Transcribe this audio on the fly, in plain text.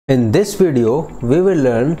In this video, we will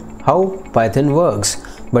learn how Python works.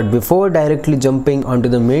 But before directly jumping onto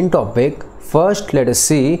the main topic, first let us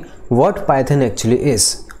see what Python actually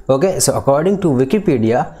is. Okay, so according to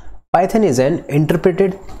Wikipedia, Python is an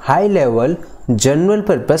interpreted high-level general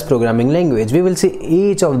purpose programming language. We will see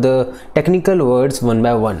each of the technical words one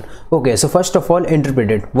by one. Okay, so first of all,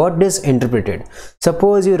 interpreted. What is interpreted?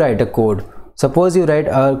 Suppose you write a code. Suppose you write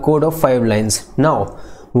a code of 5 lines. Now,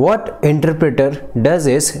 what interpreter does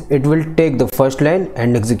is it will take the first line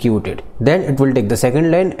and execute it. Then it will take the second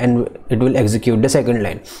line and it will execute the second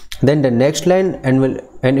line. Then the next line and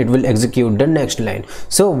it will execute the next line.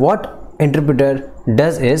 So what interpreter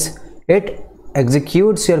does is it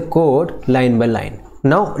executes your code line by line.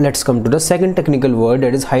 Now let's come to the second technical word,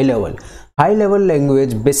 that is high level. High level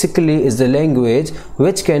language basically is the language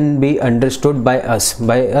which can be understood by us.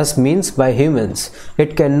 By us means by humans.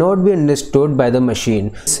 It cannot be understood by the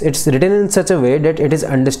machine. It's written in such a way that it is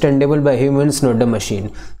understandable by humans, not the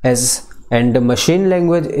machine. And the machine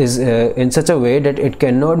language is in such a way that it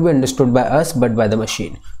cannot be understood by us but by the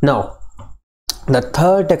machine. Now, the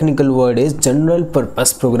third technical word is general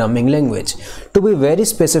purpose programming language. To be very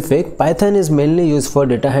specific, Python is mainly used for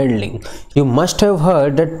data handling. You must have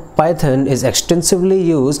heard that Python is extensively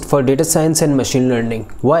used for data science and machine learning.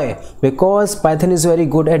 Why? Because Python is very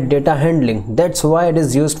good at data handling. That's why it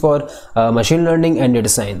is used for machine learning and data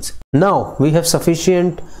science. Now we have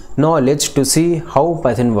sufficient knowledge to see how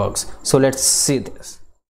Python works. So let's see this.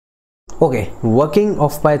 Okay, working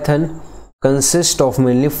of Python consists of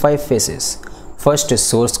mainly 5 phases. First is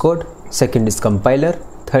source code, second is compiler,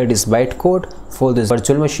 third is byte code, fourth is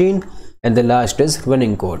virtual machine, and the last is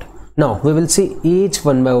running code. Now we will see each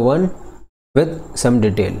one by one with some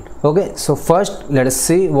detail. Okay, so first let us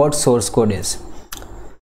see what source code is.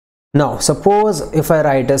 Now suppose if I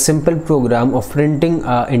write a simple program of printing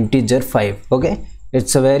integer 5. Okay,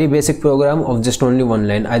 it's a very basic program of just only one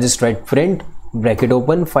line. I just write print bracket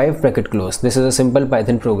open 5 bracket close. This is a simple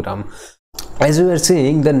Python program. As we are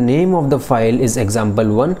seeing, the name of the file is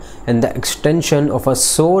example1 and the extension of a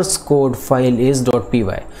source code file is .py.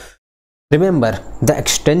 Remember, the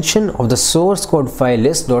extension of the source code file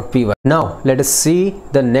is .py. Now let us see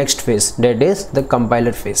the next phase, that is the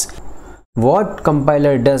compiler phase. What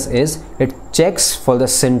compiler does is it checks for the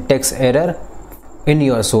syntax error in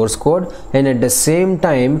your source code and at the same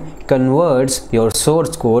time converts your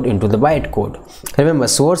source code into the byte code. Remember,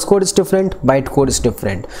 source code is different, byte code is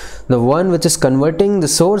different. The one which is converting the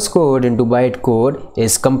source code into byte code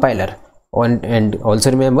is compiler. And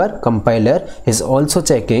also remember, compiler is also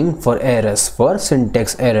checking for errors, for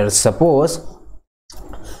syntax errors. Suppose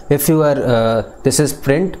if you are this is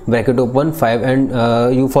print bracket open 5 and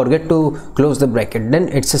you forget to close the bracket, then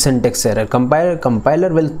it's a syntax error.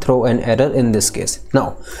 Compiler will throw an error in this case.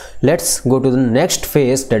 Now let's go to the next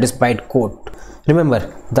phase, that is byte code. Remember,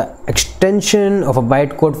 the extension of a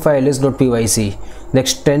byte code file is .pyc. The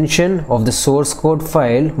extension of the source code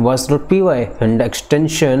file was .py and the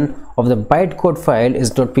extension of the byte code file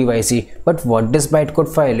is .pyc. But what this byte code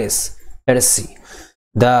file is? Let us see.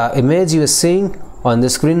 The image you are seeing on the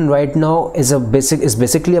screen right now is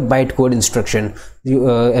basically a byte code instruction. As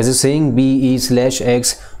you're saying,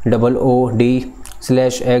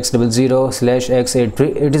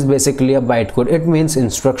 BE/x"OD/x00/x83, it is basically a byte code. It means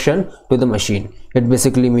instruction to the machine. It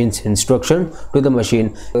basically means instruction to the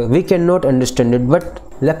machine. We cannot understand it, but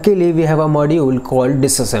luckily we have a module called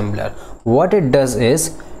disassembler. What it does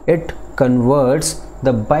is it converts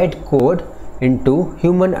the byte code into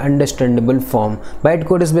human understandable form. Byte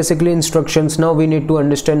code is basically instructions. Now we need to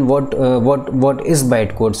understand what is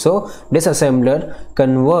byte code. So disassembler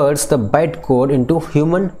converts the byte code into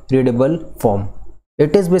human readable form.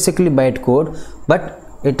 It is basically byte code, but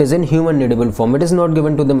it is in human readable form. It is not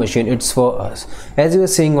given to the machine, it's for us. As you are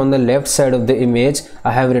seeing on the left side of the image,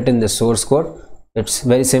 I have written the source code. It's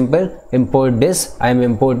very simple. Import this. I am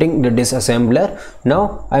importing the disassembler.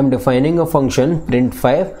 Now I am defining a function print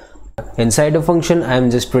 5. Inside the function I am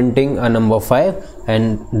just printing a number 5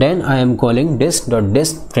 and then I am calling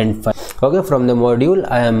this.print 5. Okay, from the module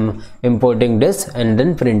I am importing this and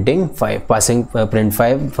then printing 5, passing print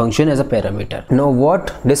 5 function as a parameter. Now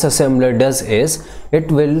what disassembler does is it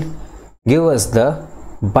will give us the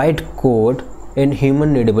byte code in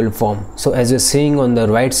human readable form. So as you're seeing on the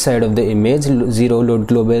right side of the image, 0 load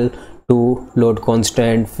global, 2 load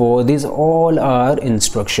constant, 4, these all are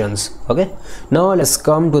instructions. Okay, now let's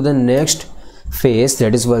come to the next phase,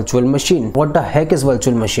 that is virtual machine. What the heck is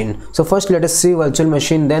virtual machine? So first let us see virtual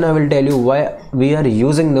machine, then I will tell you why we are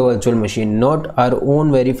using the virtual machine, not our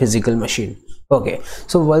own very physical machine. Okay,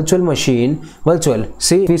 so virtual machine,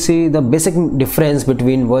 we see the basic difference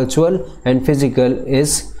between virtual and physical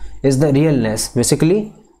is is the realness.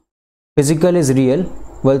 Basically, physical is real,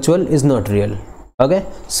 virtual is not real. Okay,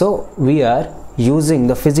 so we are using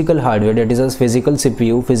the physical hardware, that is a physical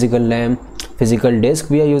CPU, physical RAM, physical disk.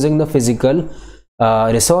 We are using the physical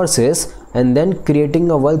resources and then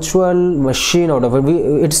creating a virtual machine out of it.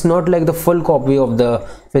 It's not like the full copy of the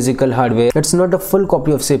physical hardware, it's not a full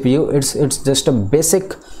copy of CPU, it's just a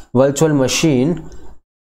basic virtual machine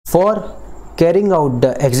for carrying out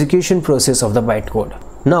the execution process of the bytecode.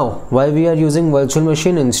 Now, why we are using virtual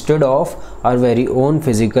machine instead of our very own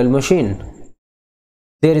physical machine?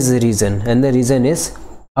 There is a reason, and the reason is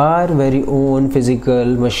our very own physical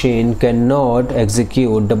machine cannot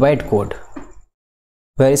execute the bytecode.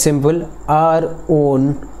 Very simple, our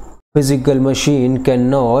own physical machine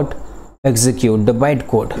cannot execute the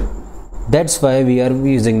bytecode. That's why we are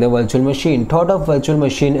using the virtual machine. Thought of virtual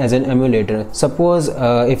machine as an emulator. Suppose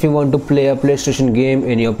if you want to play a PlayStation game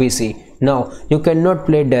in your PC, now you cannot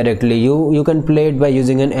play it directly, you can play it by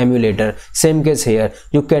using an emulator. Same case here,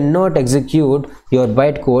 you cannot execute your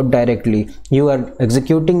bytecode directly, you are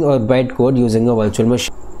executing your bytecode using a virtual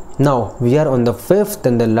machine. Now we are on the fifth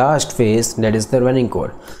and the last phase, that is the running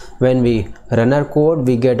code. When we run our code,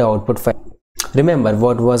 we get output 5. Remember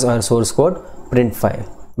what was our source code? Print 5.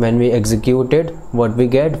 When we execute it, what we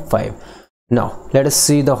get? 5. Now let us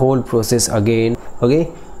see the whole process again.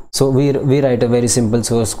 Okay, so we write a very simple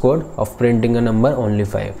source code of printing a number only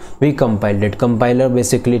 5. We compiled it. Compiler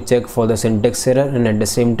basically check for the syntax error and at the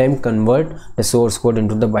same time convert the source code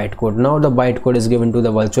into the bytecode. Now the bytecode is given to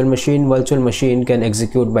the virtual machine. Virtual machine can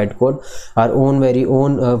execute bytecode. Our own very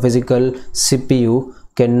own physical CPU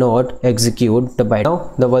cannot execute the byte.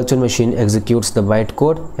 Now the virtual machine executes the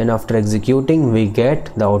bytecode, and after executing we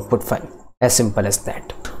get the output 5. As simple as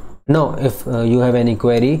that. Now if you have any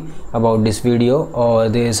query about this video or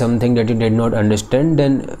there is something that you did not understand,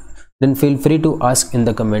 then feel free to ask in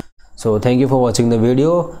the comment. So thank you for watching the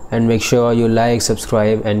video, and make sure you like,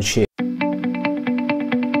 subscribe and share.